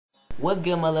What's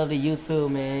good, my lovely YouTube,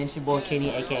 man? It's your boy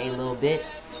Kenny, aka Little Bit.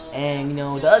 And you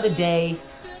know, the other day,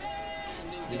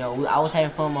 you know, I was having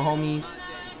fun with my homies,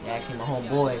 actually my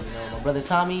homeboy, you know, my brother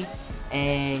Tommy,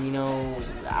 and you know,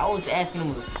 I was asking him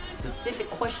a specific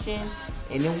question,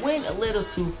 and it went a little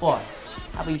too far.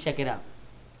 How about you check it out?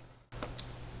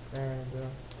 Man, bro,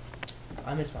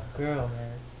 I miss my girl,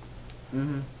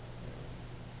 man.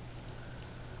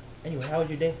 Anyway, how was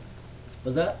your day?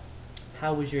 What's up?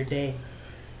 How was your day?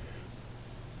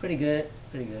 Pretty good.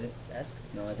 Pretty good. That's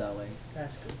good. No, as always.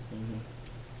 That's good.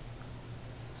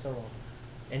 So,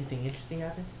 anything interesting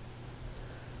happen?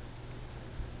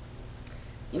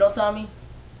 You know, Tommy,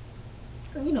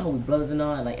 you know how we brothers and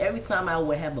all. Like every time I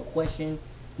would have a question,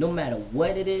 no matter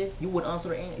what it is, you would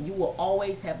answer it. You will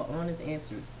always have an honest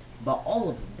answer about all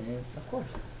of them, man. Of course.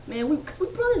 Man, cause we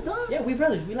brothers, dog. Yeah, we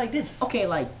brothers. We like this. Okay,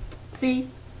 like, see,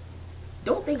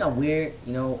 don't think I'm weird,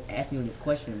 you know, asking you this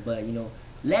question, but you know,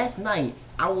 last night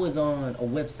I was on a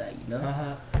website, you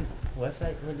know.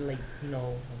 Website? Like, you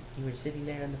know, you were sitting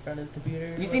there in the front of the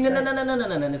computer. You see,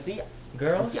 no. See,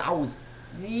 girls.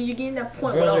 See, you're getting that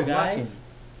point Girls where I was or guys? watching.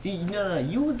 See, no,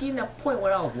 you was getting that point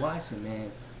where I was watching,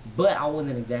 man. But I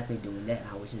wasn't exactly doing that.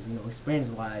 I was just, you know,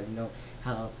 experience-wise, you know,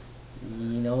 how,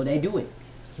 you know, they do it.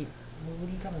 What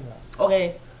are you talking about?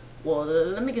 Okay, well,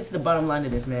 let me get to the bottom line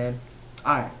of this, man.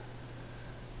 Alright.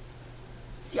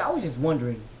 See, I was just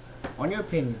wondering, on your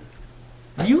opinion,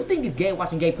 do you think it's gay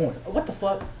watching gay porn? What the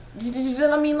fuck?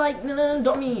 I mean, like, no,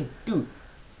 don't mean, dude.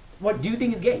 What? Do you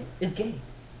think it's gay? It's gay.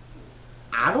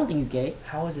 I don't think it's gay.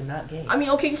 How is it not gay? I mean,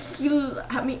 okay,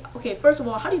 okay, first of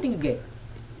all, how do you think it's gay?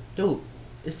 Dude,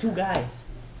 it's two guys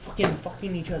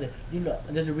fucking each other. You know,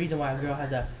 there's a reason why a girl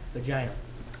has a vagina.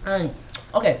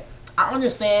 Okay, I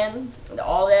understand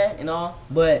all that and all,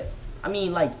 but I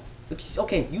mean, like,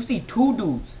 okay, you see two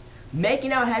dudes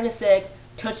making out, having sex,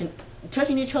 touching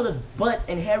each other's butts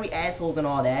and hairy assholes and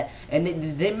all that, and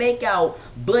they make out,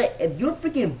 but if your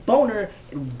freaking boner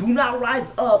do not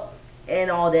rise up and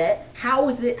all that, how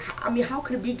is it? I mean, how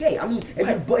could it be gay? I mean,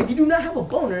 if you do not have a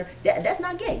boner, that's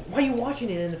not gay. Why are you watching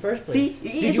it in the first place?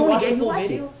 See, did you watch the full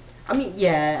video? I mean,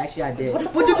 yeah, actually I did. What the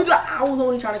but fuck? dude, I was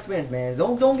only trying to experience, man.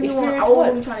 Don't get me wrong. I was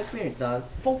only trying to experience, dog.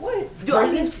 For what? Dude,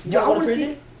 I mean, You I want want to to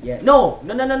prison? see. Yeah, no.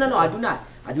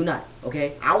 I do not.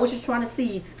 Okay, I was just trying to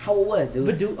see how it was, dude.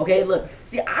 But dude, okay, look.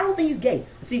 See, I don't think it's gay.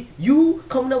 See, you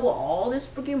coming up with all this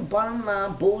freaking bottom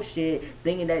line bullshit,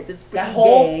 thinking that it's freaking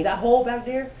gay. That hole back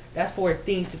there, that's for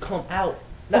things to come out.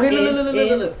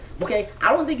 Okay, look. Okay,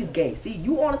 I don't think it's gay. See,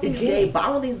 you want to think it's gay, but I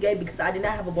don't think it's gay because I did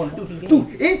not have a boner.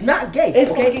 Dude, it's not gay.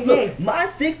 It's okay, fucking gay. My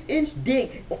 6-inch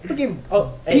dick, freaking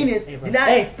penis, did not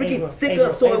freaking stick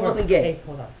up, so it wasn't gay. Hey,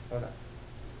 hold on.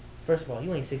 First of all,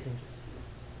 you ain't 6 inches.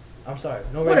 I'm sorry.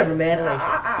 No. Whatever, man. No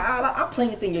I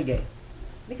plainly think you're gay.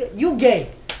 Nigga, you gay.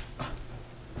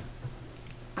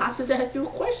 I just asked you a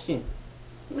question.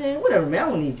 Man, whatever, man. I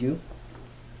don't need you.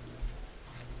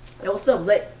 Hey, what's up,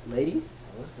 ladies?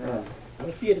 What's up? I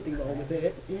don't see anything wrong with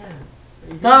that. Yeah.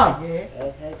 Tom! Hey.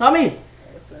 Tommy!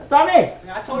 Tommy!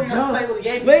 I told you not to play with the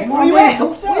gay. Wait, where you at?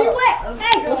 Where you at?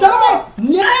 Hey, Tommy!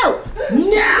 No!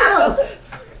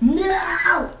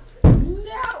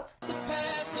 The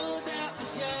past goes down the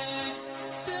shade.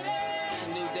 Today, it's a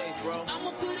new day, bro.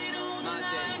 I'ma put it on the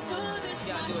line, cause it's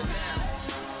gotta do it now.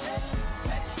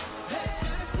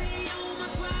 Gotta stay on my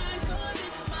grind, cause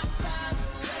it's my time.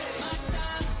 My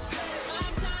time.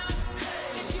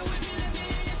 If you with me, let me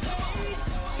hear you say.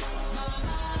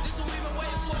 This what we've been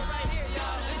waiting for right here,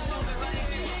 y'all. This moment right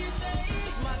here.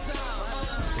 It's my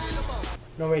time. Come on.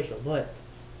 No racial, but.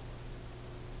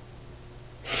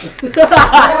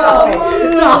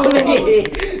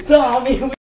 Tommy!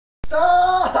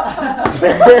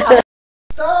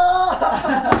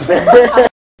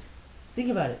 Think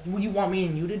about it. Would you want me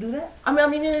and you to do that? I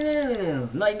mean, no.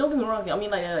 Like, don't get me wrong. I mean,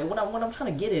 like, what I'm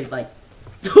trying to get is, like,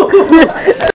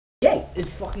 gay. It's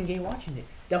fucking gay watching it.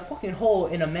 That fucking hole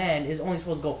in a man is only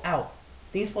supposed to go out.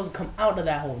 Things supposed to come out of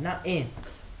that hole, not in.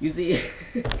 You see?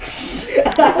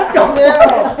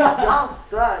 Y'all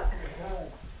suck.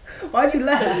 Why'd you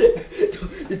laugh?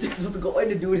 This thing's supposed to go in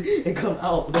the dude and come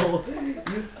out, bro.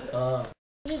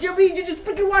 You're just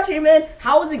freaking watching it, man.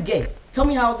 How is it gay? Tell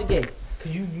me how is it gay?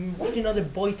 Cause you watching other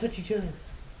boys touch each other.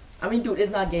 I mean, dude, it's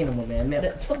not gay no more, man.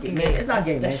 That's fucking man. gay. It's not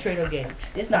gay, man. That's straight up gay.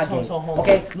 It's not gay. So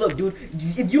okay, look, dude.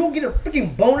 If you don't get a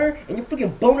freaking boner and your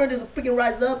freaking boner doesn't freaking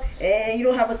rise up, and you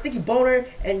don't have a sticky boner,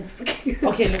 and freaking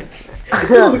okay, look.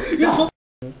 Dude, you're supposed.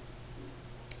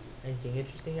 Anything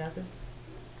interesting happen?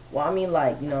 Well, I mean,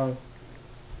 like, you know,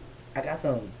 I got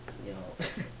some, you know.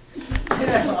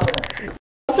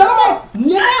 Tommy!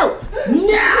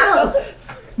 No!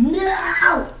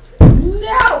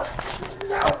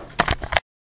 No.